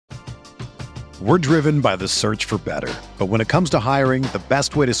We're driven by the search for better. But when it comes to hiring, the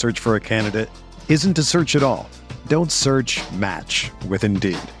best way to search for a candidate isn't to search at all. Don't search, match with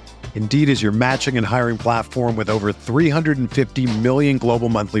Indeed. Indeed is your matching and hiring platform with over 350 million global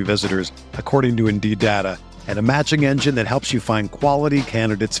monthly visitors, according to Indeed data, and a matching engine that helps you find quality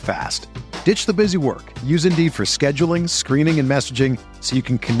candidates fast. Ditch the busy work. Use Indeed for scheduling, screening, and messaging so you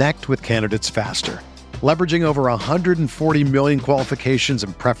can connect with candidates faster. Leveraging over 140 million qualifications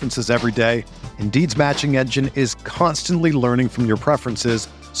and preferences every day, Indeed's matching engine is constantly learning from your preferences,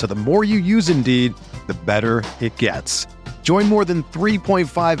 so the more you use Indeed, the better it gets. Join more than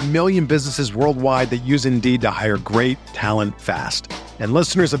 3.5 million businesses worldwide that use Indeed to hire great talent fast. And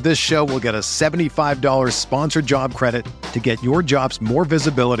listeners of this show will get a $75 sponsored job credit to get your jobs more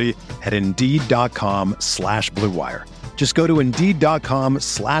visibility at Indeed.com/Blue Wire. Just go to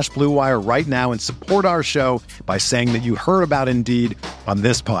Indeed.com/Blue Wire right now and support our show by saying that you heard about Indeed on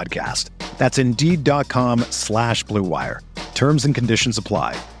this podcast. That's Indeed.com/Blue Wire. Terms and conditions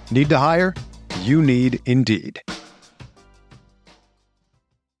apply. Need to hire? You need Indeed.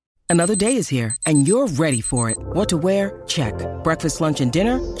 Another day is here, and you're ready for it. What to wear? Check. Breakfast, lunch, and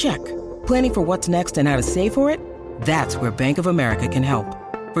dinner? Check. Planning for what's next and how to save for it? That's where Bank of America can help.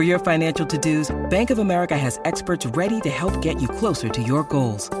 For your financial to-dos, Bank of America has experts ready to help get you closer to your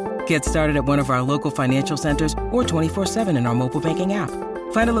goals. Get started at one of our local financial centers or 24/7 in our mobile banking app.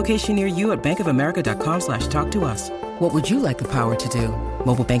 Find a location near you at bankofamerica.com/talktous. What would you like the power to do?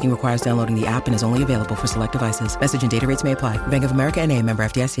 Mobile banking requires downloading the app and is only available for select devices. Message and data rates may apply. Bank of America N.A., member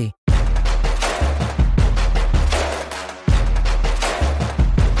FDIC.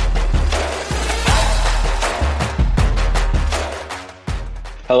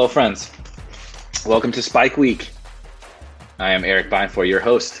 Hello, friends. Welcome to Spike Week. I am Eric Beinfor, your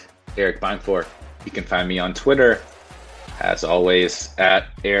host, Eric Beinfor. You can find me on Twitter, as always, at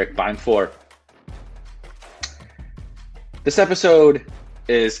Eric Beinfor. This episode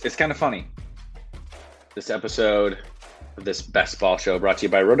is kind of funny. This episode of this best ball show, brought to you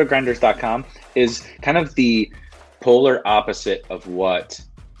by rotogrinders.com, is kind of the polar opposite of what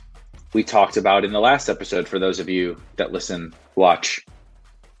we talked about in the last episode. For those of you that listen, watch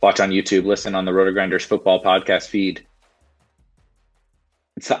on YouTube, listen on the RotoGrinders football podcast feed.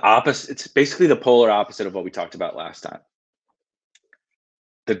 It's the opposite. It's basically the polar opposite of what we talked about last time.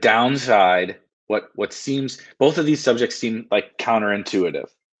 The downside, what seems, both of these subjects seem like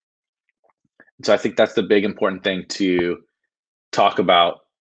counterintuitive. So I think that's the big important thing to talk about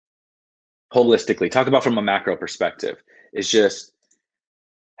holistically, talk about from a macro perspective, is just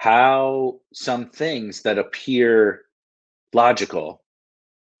how some things that appear logical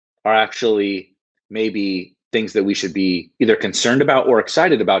are actually maybe things that we should be either concerned about or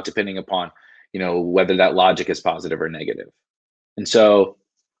excited about, depending upon, whether that logic is positive or negative. And so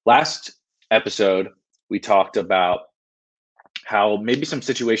last episode, we talked about how maybe some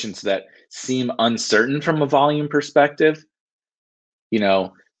situations that seem uncertain from a volume perspective,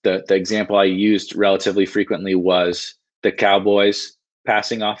 the example I used relatively frequently was the Cowboys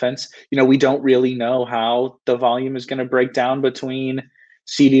passing offense. We don't really know how the volume is going to break down between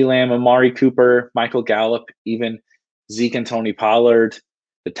CeeDee Lamb, Amari Cooper, Michael Gallup, even Zeke and Tony Pollard,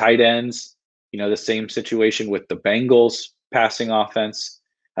 the tight ends, the same situation with the Bengals passing offense.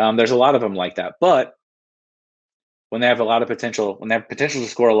 There's a lot of them like that. But when they have potential to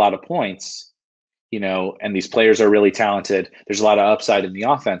score a lot of points, and these players are really talented, there's a lot of upside in the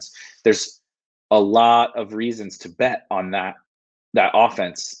offense. There's a lot of reasons to bet on that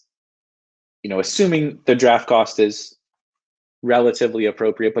offense, assuming the draft cost is relatively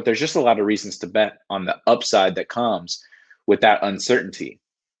appropriate, but there's just a lot of reasons to bet on the upside that comes with that uncertainty.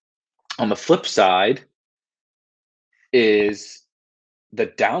 On the flip side is the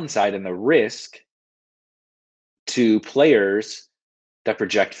downside and the risk to players that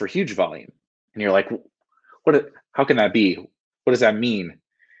project for huge volume. And you're like, how can that be? What does that mean?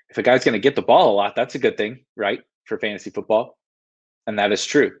 If a guy's going to get the ball a lot, that's a good thing, right? For fantasy football. And that is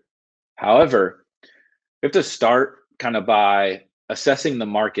true. However, we have to start kind of by assessing the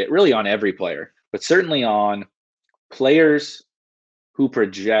market really on every player, but certainly on players who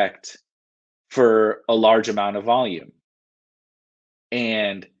project for a large amount of volume.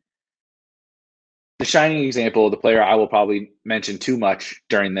 And the shining example, the player I will probably mention too much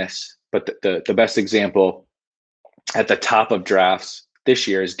during this, but the best example at the top of drafts this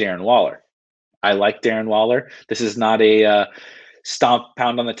year is Darren Waller. I like Darren Waller. This is not a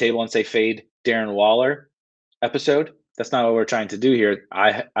pound on the table and say fade Darren Waller episode. That's not what we're trying to do here.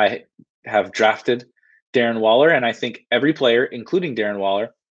 I have drafted Darren Waller, and I think every player, including Darren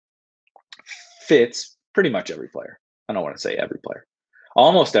Waller, fits pretty much every player. I don't want to say every player.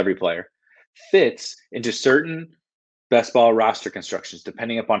 Almost every player fits into certain best ball roster constructions,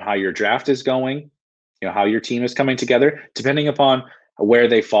 depending upon how your draft is going, how your team is coming together, depending upon where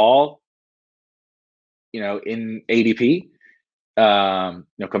they fall, in ADP,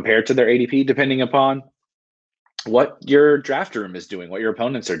 compared to their ADP, depending upon what your draft room is doing, what your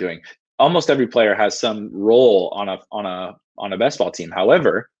opponents are doing. Almost every player has some role on a best ball team.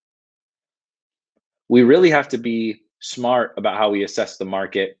 However, we really have to be smart about how we assess the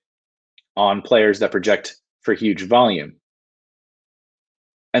market on players that project for huge volume.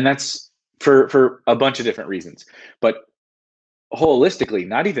 And that's for a bunch of different reasons. But holistically,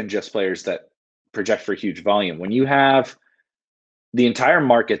 not even just players that project for huge volume. When you have the entire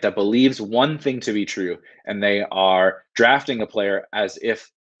market that believes one thing to be true, and they are drafting a player as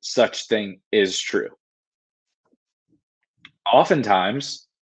if such thing is true, oftentimes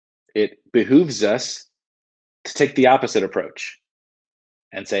it behooves us to take the opposite approach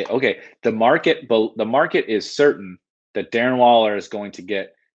and say, okay, the market is certain that Darren Waller is going to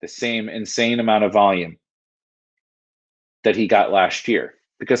get the same insane amount of volume that he got last year,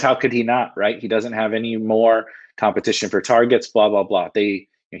 because how could he not, right? He doesn't have any more competition for targets, blah, blah, blah.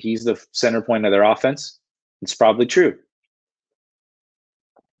 He's the center point of their offense. It's probably true.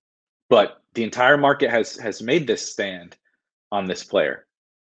 But the entire market has made this stand on this player.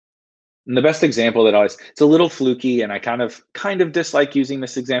 And the best example it's a little fluky, and I kind of dislike using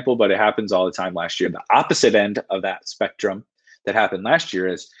this example, but it happens all the time last year. The opposite end of that spectrum that happened last year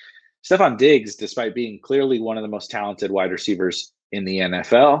is Stefon Diggs, despite being clearly one of the most talented wide receivers in the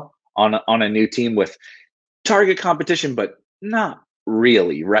NFL on a new team with target competition, but not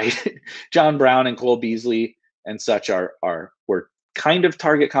really, right? John Brown and Cole Beasley and such were kind of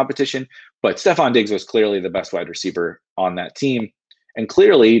target competition, but Stefon Diggs was clearly the best wide receiver on that team. And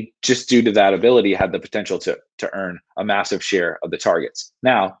clearly, just due to that ability, had the potential to earn a massive share of the targets.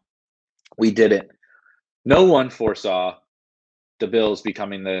 Now, we didn't. No one foresaw the Bills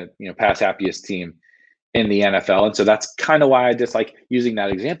becoming the pass happiest team in the NFL, and so that's kind of why I dislike using that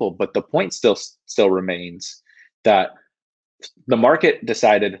example. But the point still remains that the market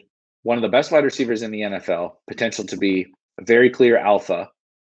decided one of the best wide receivers in the NFL, potential to be a very clear alpha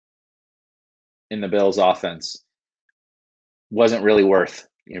in the Bills' offense, wasn't really worth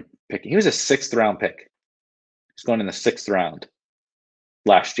picking. He was a 6th round pick. He's going in the 6th round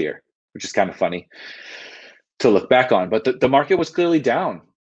last year, which is kind of funny to look back on. But the market was clearly down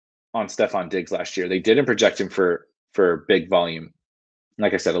on Stefon Diggs last year. They didn't project him for big volume.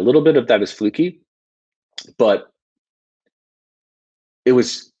 Like I said, a little bit of that is fluky, but it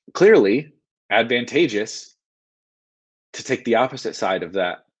was clearly advantageous to take the opposite side of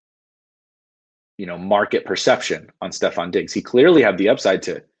that market perception on Stefon Diggs. He clearly had the upside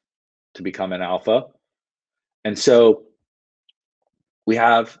to become an alpha. And so we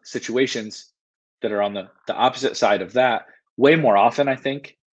have situations that are on the opposite side of that way more often, I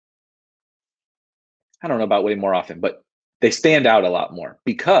think. I don't know about way more often, but they stand out a lot more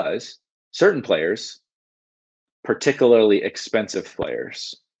because certain players, particularly expensive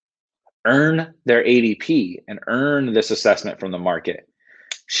players, earn their ADP and earn this assessment from the market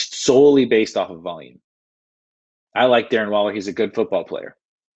solely based off of volume. I like Darren Waller. He's a good football player.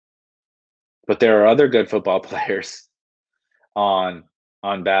 But there are other good football players on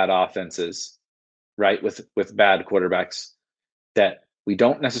bad offenses, right, with bad quarterbacks that we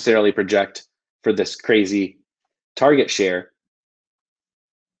don't necessarily project for this crazy target share.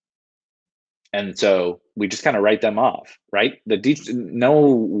 And so we just kind of write them off, right?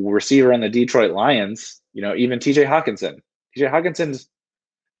 No receiver on the Detroit Lions, even TJ Hawkinson. TJ Hawkinson's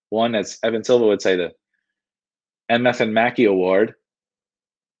won, as Evan Silva would say, the MF and Mackey Award.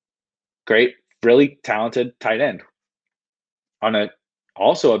 Great, really talented tight end on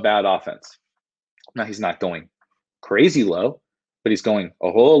also a bad offense. Now, he's not going crazy low, but he's going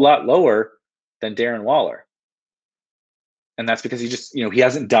a whole lot lower than Darren Waller. And that's because he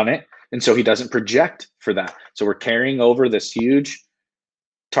hasn't done it. And so he doesn't project for that. So we're carrying over this huge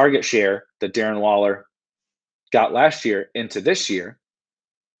target share that Darren Waller got last year into this year.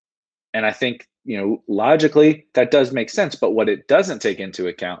 And I think, logically that does make sense. But what it doesn't take into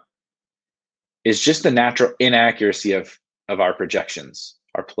account is just the natural inaccuracy of our projections,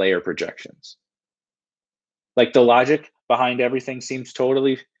 our player projections. Like, the logic behind everything seems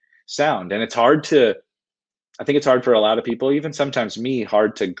totally sound. And I think it's hard for a lot of people, even sometimes me,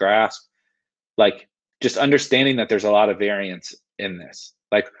 hard to grasp, like, just understanding that there's a lot of variance in this.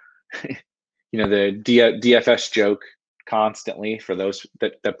 Like, the DFS joke constantly for those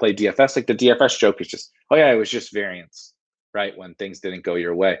that play DFS, like the DFS joke is just, oh yeah, it was just variance, right? When things didn't go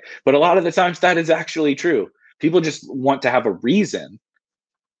your way. But a lot of the times that is actually true. People just want to have a reason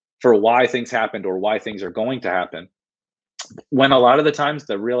for why things happened or why things are going to happen, when a lot of the times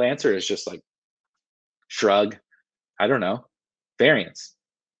the real answer is just like shrug, I don't know, variance.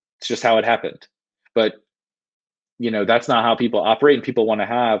 It's just how it happened. But that's not how people operate, and people want to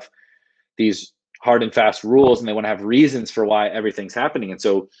have these hard and fast rules, and they want to have reasons for why everything's happening. And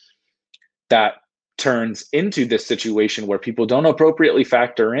so that turns into this situation where people don't appropriately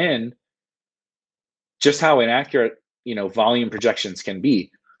factor in just how inaccurate, volume projections can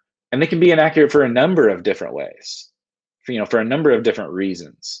be. And they can be inaccurate for a number of different ways, for a number of different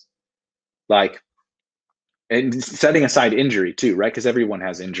reasons. Like, and setting aside injury too, right? Because everyone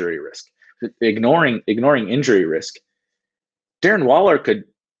has injury risk. Ignoring injury risk, Darren Waller could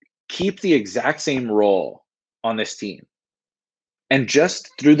keep the exact same role on this team, and just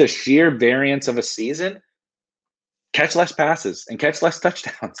through the sheer variance of a season, catch less passes and catch less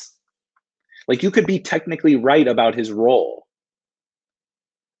touchdowns. Like, you could be technically right about his role,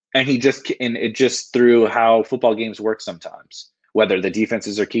 and it just through how football games work sometimes, whether the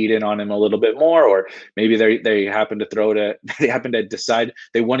defenses are keyed in on him a little bit more, or maybe they happen to decide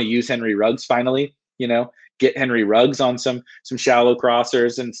they want to use Henry Ruggs finally, get Henry Ruggs on some shallow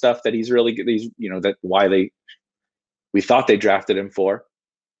crossers and stuff that he's really good. That why we thought they drafted him for,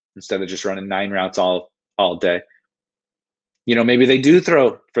 instead of just running 9 routes all day. Maybe they do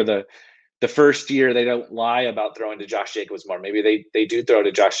throw for the first year. They don't lie about throwing to Josh Jacobs more. Maybe they do throw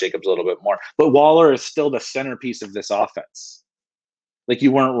to Josh Jacobs a little bit more. But Waller is still the centerpiece of this offense. Like,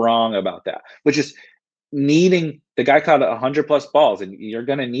 you weren't wrong about that. But just needing, the guy caught 100 plus balls, and you're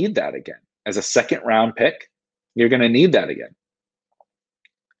going to need that again. As a second round pick, you're going to need that again.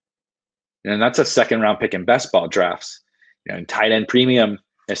 And that's a second round pick in best ball drafts. In tight end premium,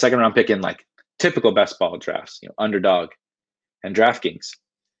 a second round pick in like typical best ball drafts, Underdog and DraftKings.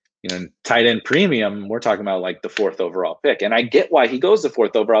 In tight end premium, we're talking about like the 4th overall pick. And I get why he goes the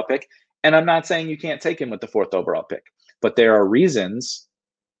 4th overall pick. And I'm not saying you can't take him with the 4th overall pick, but there are reasons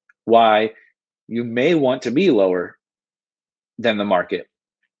why you may want to be lower than the market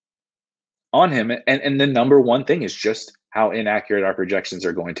on him. And the number one thing is just how inaccurate our projections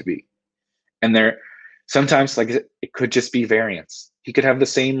are going to be. And there, sometimes, like, it could just be variance. He could have the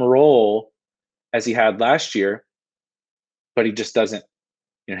same role as he had last year, but he just doesn't,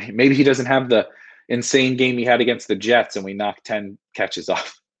 maybe he doesn't have the insane game he had against the Jets and we knocked 10 catches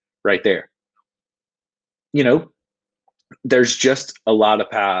off right there. There's just a lot of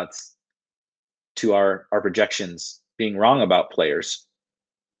paths to our projections being wrong about players.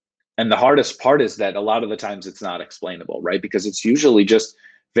 And the hardest part is that a lot of the times it's not explainable, right? Because it's usually just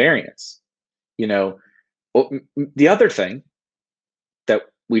variance. The other thing that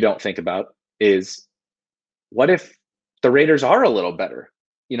we don't think about is, what if the Raiders are a little better?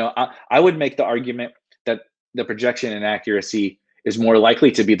 I would make the argument that the projection inaccuracy is more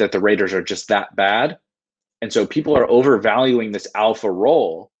likely to be that the Raiders are just that bad. And so people are overvaluing this alpha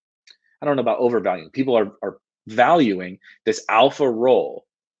role. I don't know about overvaluing. People are valuing this alpha role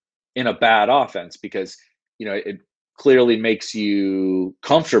in a bad offense because, it clearly makes you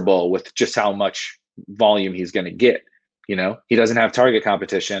comfortable with just how much volume he's going to get. He doesn't have target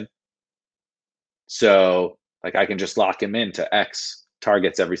competition. So, like, I can just lock him into X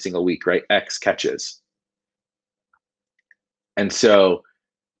targets every single week, right? X catches. And so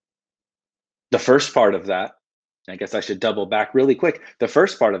the first part of that, I guess I should double back really quick. The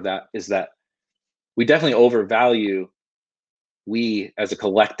first part of that is that we definitely overvalue, we as a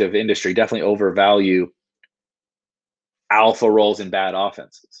collective industry definitely overvalue alpha roles in bad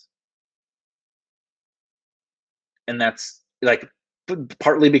offenses. And that's like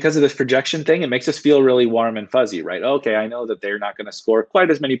partly because of this projection thing. It makes us feel really warm and fuzzy, right? Okay, I know that they're not going to score quite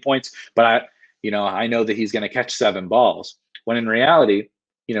as many points, but I know that he's going to catch 7 balls. When in reality,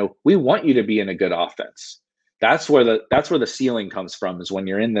 we want you to be in a good offense. That's where the ceiling comes from, is when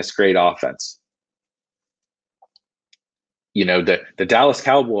you're in this great offense. The Dallas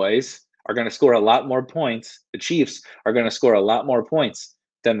Cowboys are going to score a lot more points. The Chiefs are going to score a lot more points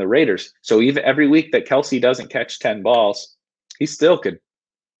than the Raiders. So even every week that Kelsey doesn't catch 10 balls, he still could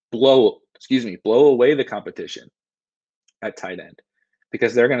blow away the competition at tight end,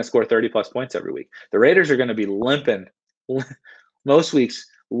 because they're going to score 30 plus points every week. The Raiders are going to be limping most weeks,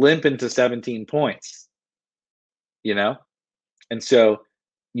 limping to 17 points, And so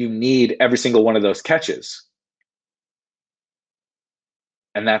you need every single one of those catches.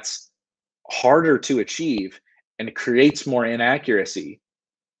 And that's harder to achieve, and it creates more inaccuracy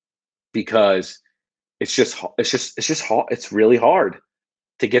because it's really hard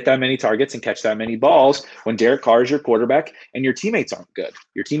to get that many targets and catch that many balls when Derek Carr is your quarterback and your teammates aren't good.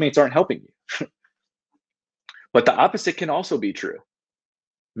 Your teammates aren't helping you. But the opposite can also be true.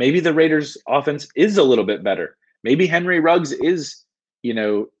 Maybe the Raiders offense is a little bit better. Maybe Henry Ruggs is,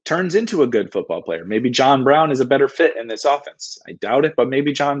 turns into a good football player. Maybe John Brown is a better fit in this offense. I doubt it, but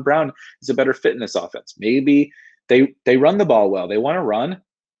maybe John Brown is a better fit in this offense. Maybe they run the ball well. They want to run.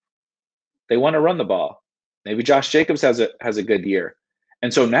 They want to run the ball. Maybe Josh Jacobs has a good year.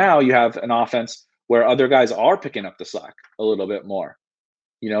 And so now you have an offense where other guys are picking up the slack a little bit more.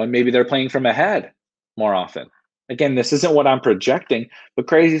 And maybe they're playing from ahead more often. Again, this isn't what I'm projecting, but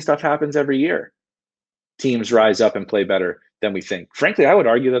crazy stuff happens every year. Teams rise up and play better than we think. Frankly, I would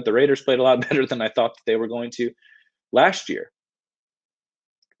argue that the Raiders played a lot better than I thought that they were going to last year.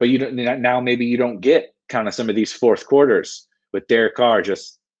 But now maybe you don't get kind of some of these fourth quarters with Derek Carr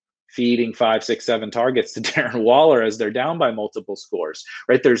just feeding 5, 6, 7 targets to Darren Waller as they're down by multiple scores,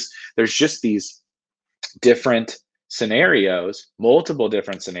 right? There's just these different scenarios, multiple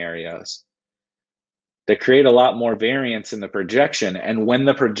different scenarios that create a lot more variance in the projection. And when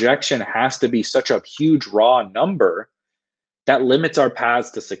the projection has to be such a huge raw number, that limits our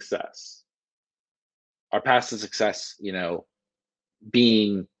paths to success. Our paths to success,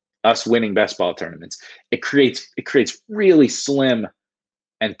 being us winning best ball tournaments. It creates really slim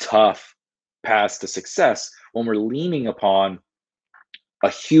and tough paths to success when we're leaning upon a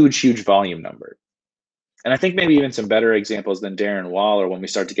huge volume number. And I think maybe even some better examples than Darren Waller when we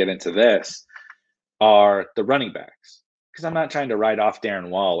start to get into this are the running backs. Because I'm not trying to write off Darren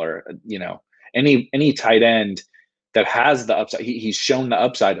Waller. Any tight end that has the upside, he's shown the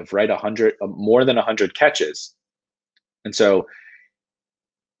upside of more than 100 catches. And so,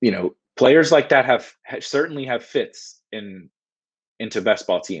 players like that certainly have fits into best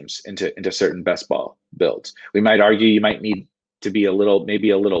ball teams, into certain best ball builds. We might argue you might need to be maybe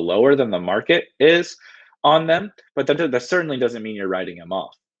a little lower than the market is on them, but that certainly doesn't mean you're writing them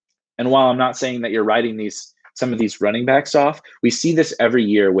off. And while I'm not saying that you're writing some of these running backs off, we see this every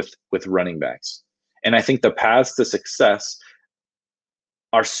year with running backs. And I think the paths to success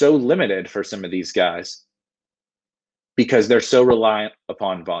are so limited for some of these guys because they're so reliant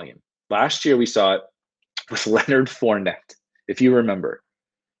upon volume. Last year we saw it with Leonard Fournette, if you remember.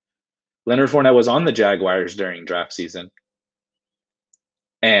 Leonard Fournette was on the Jaguars during draft season.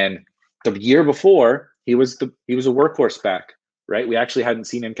 And the year before, he was a workhorse back, right? We actually hadn't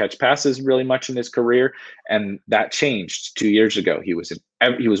seen him catch passes really much in his career, and that changed 2 years ago. He was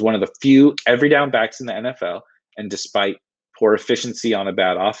one of the few every down backs in the NFL, and despite poor efficiency on a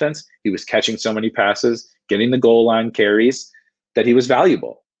bad offense, he was catching so many passes, getting the goal line carries, that he was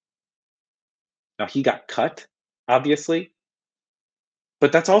valuable. Now, he got cut, obviously,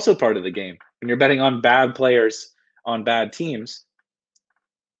 but that's also part of the game. When you're betting on bad players on bad teams,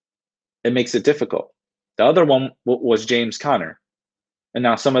 it makes it difficult. The other one was James Conner. And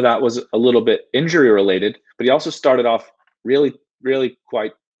now some of that was a little bit injury related, but he also started off really, really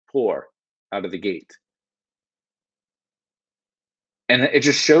quite poor out of the gate. And it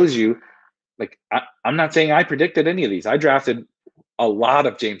just shows you, I'm not saying I predicted any of these. I drafted a lot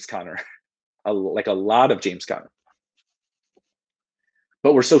of James Conner, a lot of James Conner.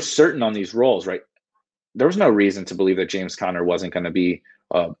 But we're so certain on these roles, right? There was no reason to believe that James Conner wasn't going to be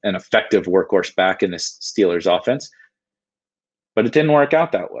an effective workhorse back in this Steelers offense. But it didn't work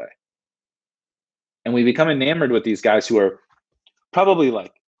out that way. And we become enamored with these guys who are probably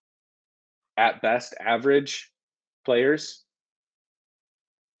at best average players.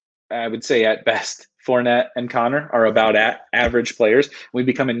 I would say at best Fournette and Conner are about average players. We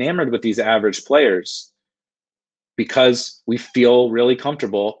become enamored with these average players because we feel really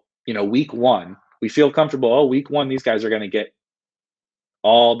comfortable. Week one, we feel comfortable. Week one, these guys are going to get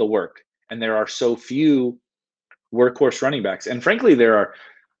all the work. And there are so few workhorse running backs. And frankly, there are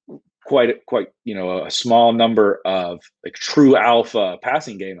quite a small number of true alpha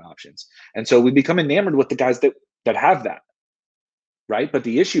passing game options. And so we become enamored with the guys that have that, right? But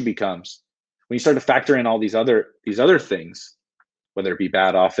the issue becomes when you start to factor in all these other things, whether it be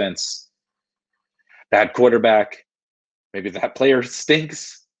bad offense, bad quarterback, maybe that player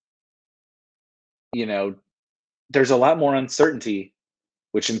stinks, there's a lot more uncertainty,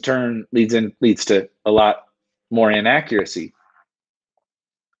 which in turn leads to a lot more inaccuracy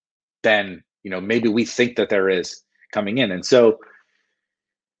than maybe we think that there is coming in. And so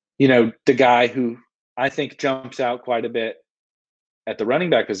the guy who I think jumps out quite a bit at the running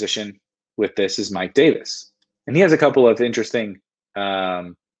back position with this is Mike Davis, and he has a couple of interesting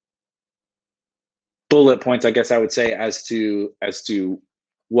bullet points, I guess I would say, as to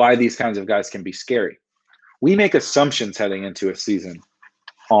why these kinds of guys can be scary. We make assumptions heading into a season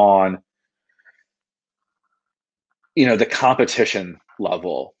on the competition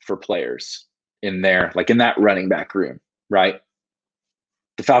level for players in there, in that running back room, right?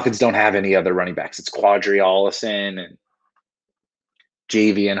 the Falcons don't have any other running backs. It's Quadri Allison and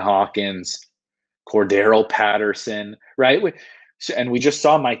Javian Hawkins, Cordero Patterson, right? And we just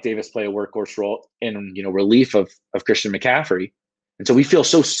saw Mike Davis play a workhorse role in, relief of Christian McCaffrey. And so we feel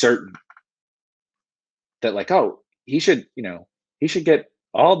so certain that he should get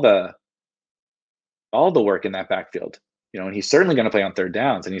all the work in that backfield, and he's certainly going to play on third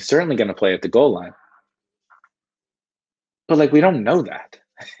downs, and he's certainly going to play at the goal line. But we don't know that,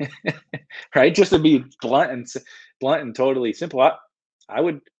 right? Just to be blunt and totally simple, I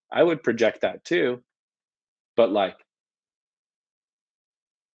would project that too. But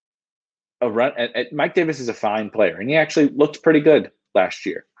Mike Davis is a fine player, and he actually looked pretty good last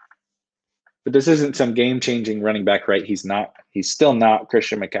year. But this isn't some game-changing running back, right? He's still not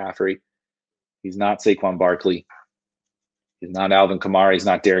Christian McCaffrey. He's not Saquon Barkley. He's not Alvin Kamara. He's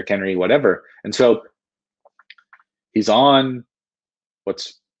not Derrick Henry, whatever. And so he's on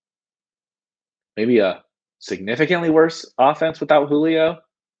what's maybe a significantly worse offense without Julio.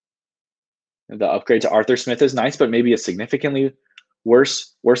 The upgrade to Arthur Smith is nice, but maybe a significantly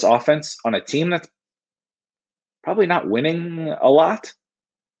worse offense on a team that's probably not winning a lot.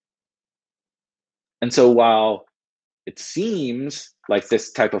 And so while it seems like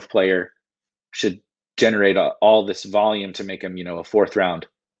this type of player should generate all this volume to make him, a fourth round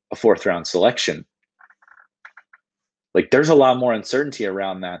selection, there's a lot more uncertainty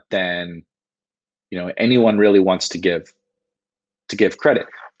around that than, anyone really wants to give credit.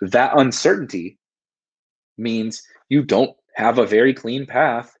 That uncertainty means you don't have a very clean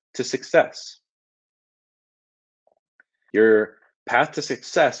path to success. Your path to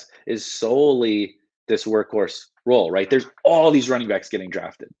success is solely this workhorse role, right? There's all these running backs getting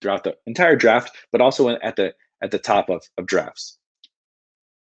drafted throughout the entire draft, but also at the top of drafts.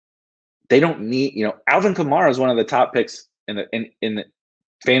 They don't need, Alvin Kamara is one of the top picks in the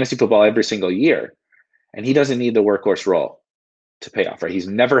fantasy football every single year, and he doesn't need the workhorse role to pay off, right? He's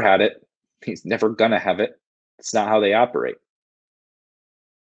never had it. He's never gonna have it. It's not how they operate.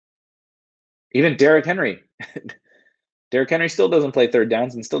 Even Derrick Henry. Derrick Henry still doesn't play third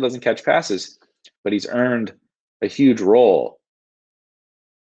downs and still doesn't catch passes, but he's earned a huge role,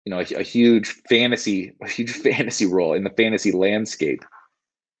 a huge fantasy role in the fantasy landscape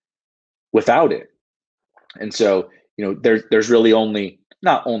without it. And so, there's really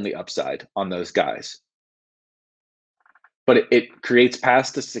not only upside on those guys, but it creates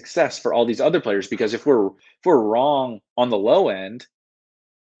paths to success for all these other players, because if we're wrong on the low end,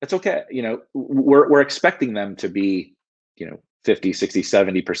 that's okay. We're expecting them to be, 50, 60,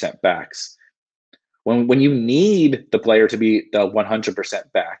 70% backs. When you need the player to be the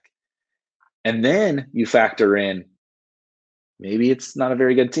 100% back, and then you factor in, maybe it's not a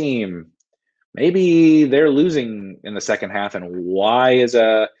very good team. Maybe they're losing in the second half, and why is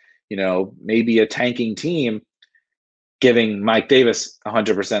maybe a tanking team giving Mike Davis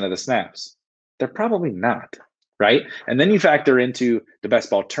 100% of the snaps? They're probably not, right? And then you factor into the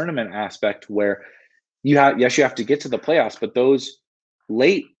best ball tournament aspect, where you have to get to the playoffs, but those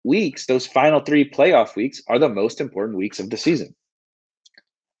late weeks, those final 3 playoff weeks, are the most important weeks of the season.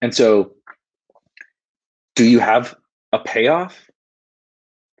 And so, do you have a payoff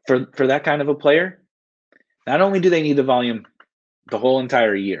for that kind of a player? Not only do they need the volume the whole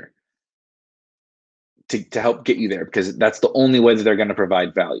entire year to help get you there, because that's the only way that they're going to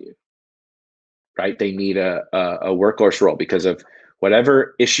provide value, right? They need a workhorse role because of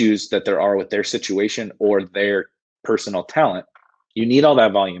whatever issues that there are with their situation or their personal talent. You need all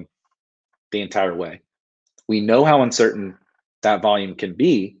that volume the entire way. We know how uncertain that volume can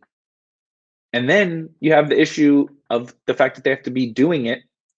be. And then you have the issue of the fact that they have to be doing it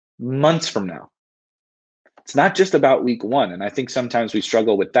months from now. It's not just about week one. And I think sometimes we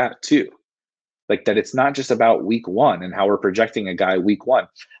struggle with that too. That it's not just about week one and how we're projecting a guy week one.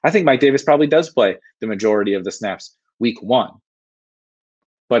 I think Mike Davis probably does play the majority of the snaps week one.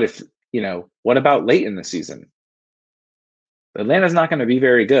 But what about late in the season? Atlanta's not going to be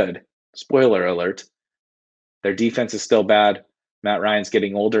very good. Spoiler alert. Their defense is still bad. Matt Ryan's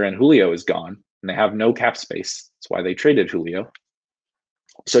getting older and Julio is gone, and they have no cap space. That's why they traded Julio.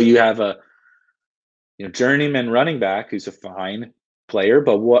 So you have a journeyman running back who's a fine player,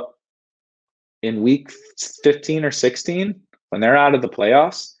 but what in week 15 or 16, when they're out of the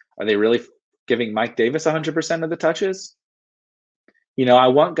playoffs, are they really giving Mike Davis 100% of the touches? I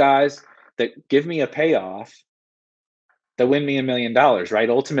want guys that give me a payoff that win me $1 million, right?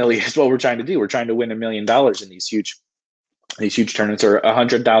 Ultimately, is what we're trying to do. We're trying to win $1 million in these huge tournaments, or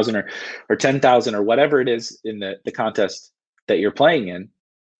 100,000 or 10,000 or whatever it is in the contest that you're playing in.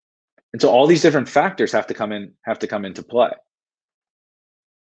 And so all these different factors have to come into play.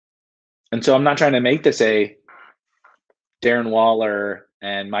 And so I'm not trying to make this a Darren Waller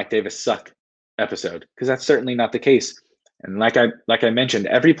and Mike Davis suck episode, because that's certainly not the case. And like I mentioned,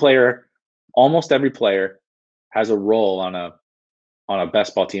 almost every player has a role on a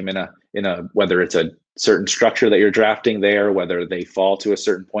best ball team in a whether it's a certain structure that you're drafting there, whether they fall to a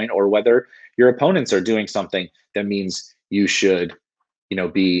certain point, or whether your opponents are doing something that means you should,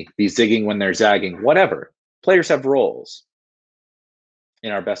 be zigging when they're zagging. Whatever. Players have roles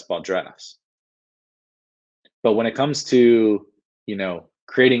in our best ball drafts. But when it comes to,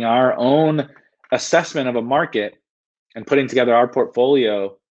 creating our own assessment of a market and putting together our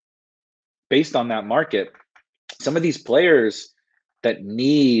portfolio based on that market, some of these players that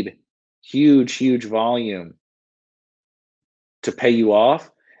need huge volume to pay you off,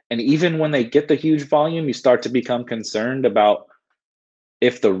 and even when they get the huge volume, you start to become concerned about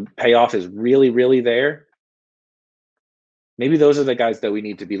if the payoff is really there. Maybe those are the guys that we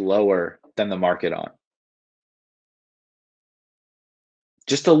need to be lower than the market on.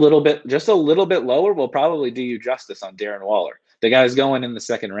 Just a little bit lower will probably do you justice on Darren Waller. The guy's going in the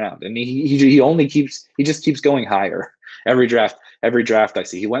second round, and he just keeps going higher every draft I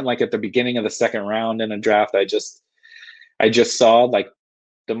see. He went like at the beginning of the second round in a draft I just saw. Like,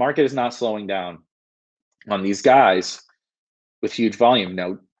 the market is not slowing down on these guys with huge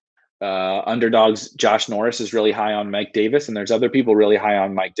volume. Underdogs Josh Norris is really high on Mike Davis, and there's other people really high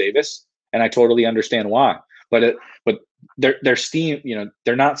on Mike Davis, and I totally understand why. But their steam,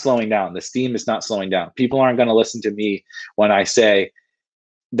 they're not slowing down. The steam is not slowing down. People aren't going to listen to me when I say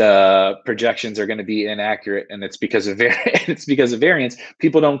the projections are going to be inaccurate, and it's because of variance.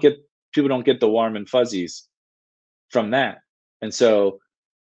 People don't get the warm and fuzzies from that, and so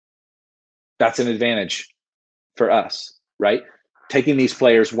that's an advantage for us, right? Taking these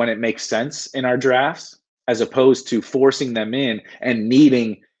players when it makes sense in our drafts, as opposed to forcing them in and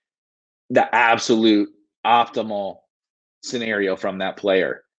needing the absolute optimal scenario from that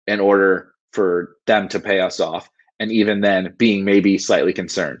player in order for them to pay us off. And even then being maybe slightly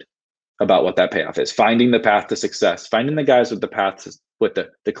concerned about what that payoff is. Finding the path to success, finding the guys with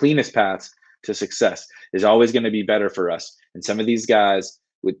the cleanest paths to success is always going to be better for us. And some of these guys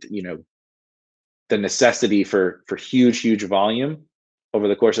with, the necessity for huge volume over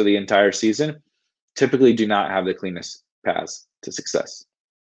the course of the entire season typically do not have the cleanest paths to success.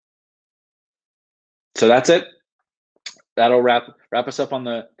 So that's it. That'll wrap us up on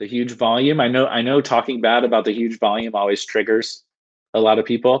the huge volume. I know talking bad about the huge volume always triggers a lot of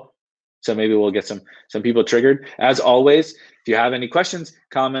people. So maybe we'll get some people triggered. As always, if you have any questions,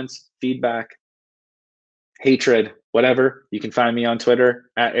 comments, feedback, hatred, whatever, you can find me on Twitter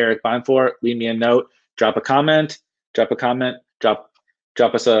at Eric Beinfor. Leave me a note, drop a comment, drop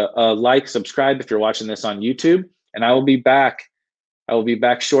us a like, subscribe if you're watching this on YouTube, and I will be back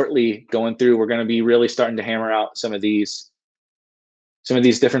shortly going through. We're going to be really starting to hammer out some of these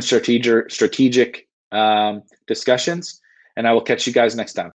different strategic discussions, and I will catch you guys next time.